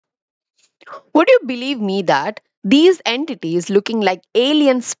Would you believe me that these entities looking like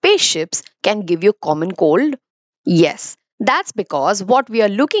alien spaceships can give you common cold? Yes, that's because what we are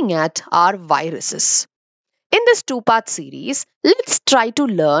looking at are viruses. In this two-part series, let's try to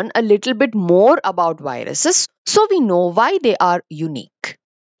learn a little bit more about viruses so we know why they are unique.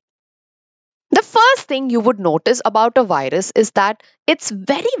 The first thing you would notice about a virus is that it's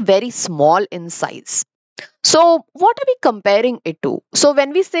very, very small in size. So, what are we comparing it to? So,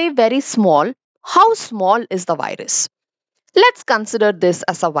 when we say very small, how small is the virus? Let's consider this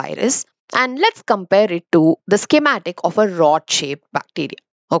as a virus and let's compare it to the schematic of a rod shaped bacteria.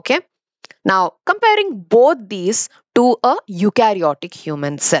 Okay. Now, comparing both these to a eukaryotic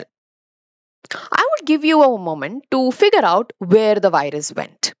human cell, I would give you a moment to figure out where the virus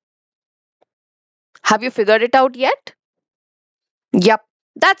went. Have you figured it out yet? Yep,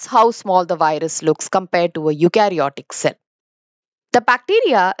 that's how small the virus looks compared to a eukaryotic cell. The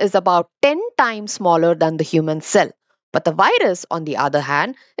bacteria is about 10 times smaller than the human cell, but the virus, on the other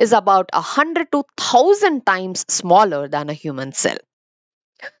hand, is about 100 to 1000 times smaller than a human cell.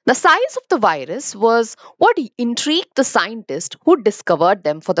 The size of the virus was what intrigued the scientist who discovered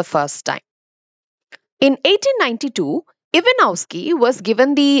them for the first time. In 1892, Ivanowski was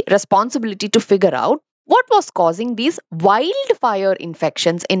given the responsibility to figure out what was causing these wildfire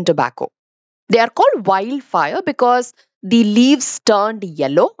infections in tobacco. They are called wildfire because the leaves turned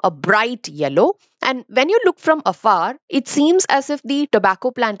yellow, a bright yellow, and when you look from afar, it seems as if the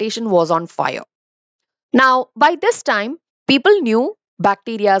tobacco plantation was on fire. Now, by this time, people knew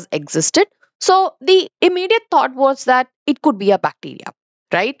bacteria existed, so the immediate thought was that it could be a bacteria,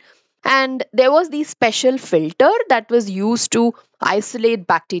 right? And there was the special filter that was used to isolate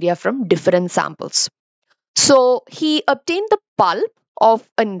bacteria from different samples. So he obtained the pulp of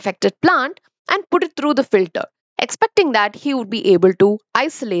an infected plant and put it through the filter, expecting that he would be able to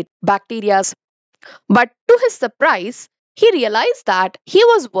isolate bacteria. But to his surprise, he realized that he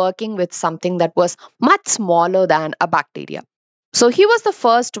was working with something that was much smaller than a bacteria. So he was the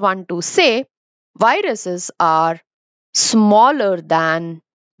first one to say viruses are smaller than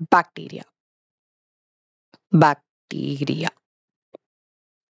bacteria. Bacteria.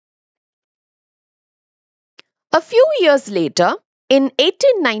 A few years later, in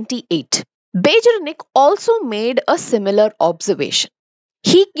 1898, Bejernik also made a similar observation.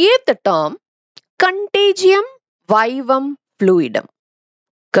 He gave the term contagium vivum fluidum.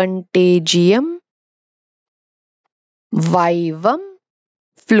 Contagium vivum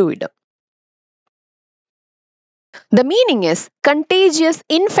fluidum. The meaning is contagious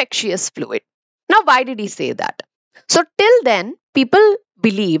infectious fluid. Now, why did he say that? So, till then, people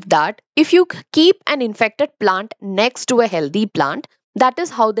believed that if you keep an infected plant next to a healthy plant, that is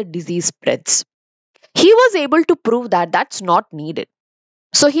how the disease spreads. He was able to prove that that's not needed.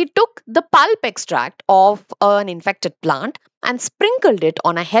 So, he took the pulp extract of an infected plant and sprinkled it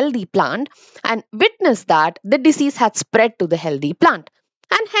on a healthy plant and witnessed that the disease had spread to the healthy plant,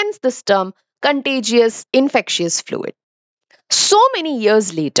 and hence this term contagious infectious fluid. So many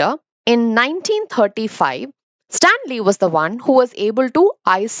years later, in 1935, Stanley was the one who was able to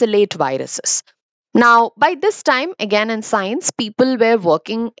isolate viruses. Now, by this time, again in science, people were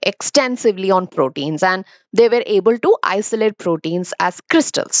working extensively on proteins and they were able to isolate proteins as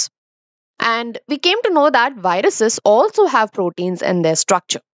crystals. And we came to know that viruses also have proteins in their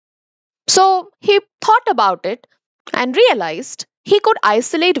structure. So he thought about it and realized he could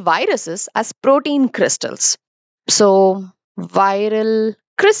isolate viruses as protein crystals. So viral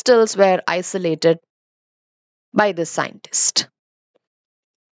crystals were isolated by this scientist.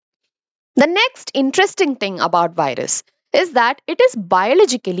 The next interesting thing about virus is that it is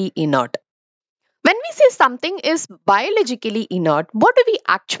biologically inert. When we say something is biologically inert, what do we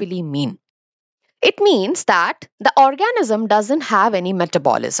actually mean? It means that the organism doesn't have any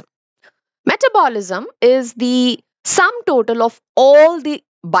metabolism. Metabolism is the sum total of all the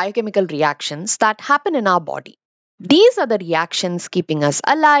biochemical reactions that happen in our body. These are the reactions keeping us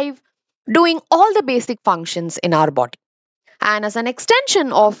alive, doing all the basic functions in our body. And as an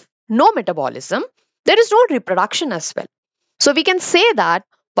extension of no metabolism, there is no reproduction as well. So we can say that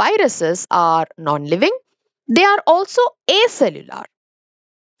viruses are non living, they are also acellular.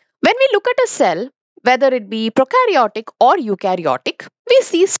 When we look at a cell, whether it be prokaryotic or eukaryotic, we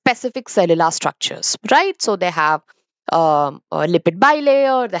see specific cellular structures, right? So they have a lipid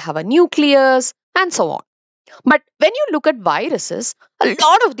bilayer, they have a nucleus, and so on. But when you look at viruses, a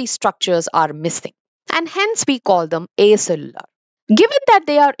lot of these structures are missing, and hence we call them acellular. Given that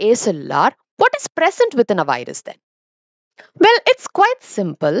they are acellular, what is present within a virus then? Well, it's quite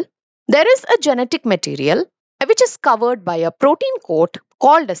simple. There is a genetic material which is covered by a protein coat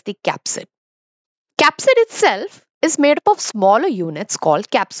called as the capsid. Capsid itself is made up of smaller units called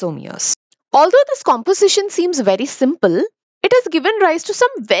capsomeres. Although this composition seems very simple, it has given rise to some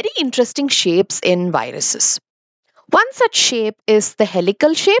very interesting shapes in viruses. One such shape is the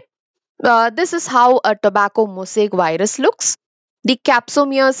helical shape. This is how a tobacco mosaic virus looks. The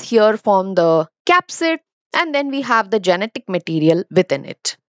capsomeres here form the capsid, and then we have the genetic material within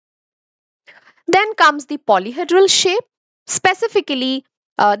it. Then comes the polyhedral shape, specifically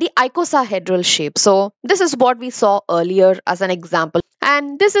the icosahedral shape. So, this is what we saw earlier as an example,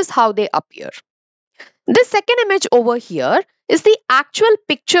 and this is how they appear. This second image over here is the actual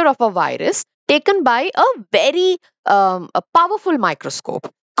picture of a virus taken by a very a powerful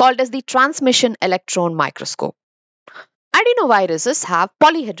microscope called as the transmission electron microscope. Adenoviruses have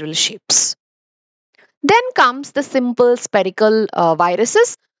polyhedral shapes. Then comes the simple spherical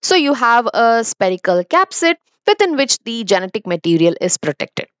viruses. So you have a spherical capsid within which the genetic material is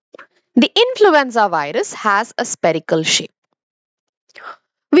protected. The influenza virus has a spherical shape.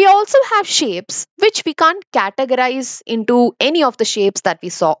 We also have shapes which we can't categorize into any of the shapes that we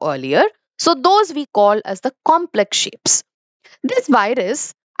saw earlier. So those we call as the complex shapes. This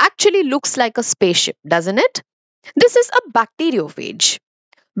virus actually looks like a spaceship, doesn't it? This is a bacteriophage.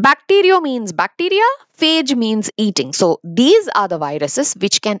 Bacterio means bacteria, phage means eating. So these are the viruses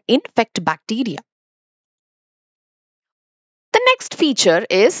which can infect bacteria. The next feature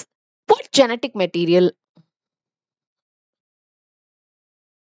is what genetic material.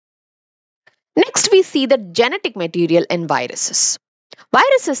 Next, we see the genetic material in viruses.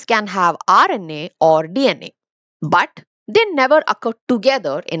 Viruses can have RNA or DNA, but they never occur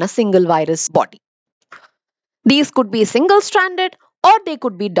together in a single virus body. These could be single stranded or they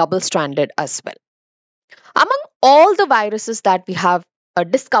could be double stranded as well. Among all the viruses that we have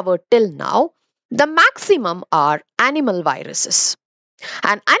discovered till now, the maximum are animal viruses.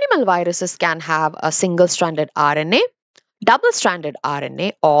 And animal viruses can have a single stranded RNA, double stranded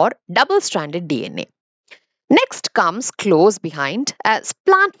RNA, or double stranded DNA. Next comes close behind as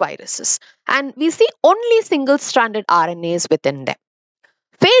plant viruses, and we see only single stranded RNAs within them.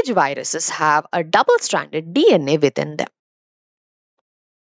 Phage viruses have a double stranded DNA within them.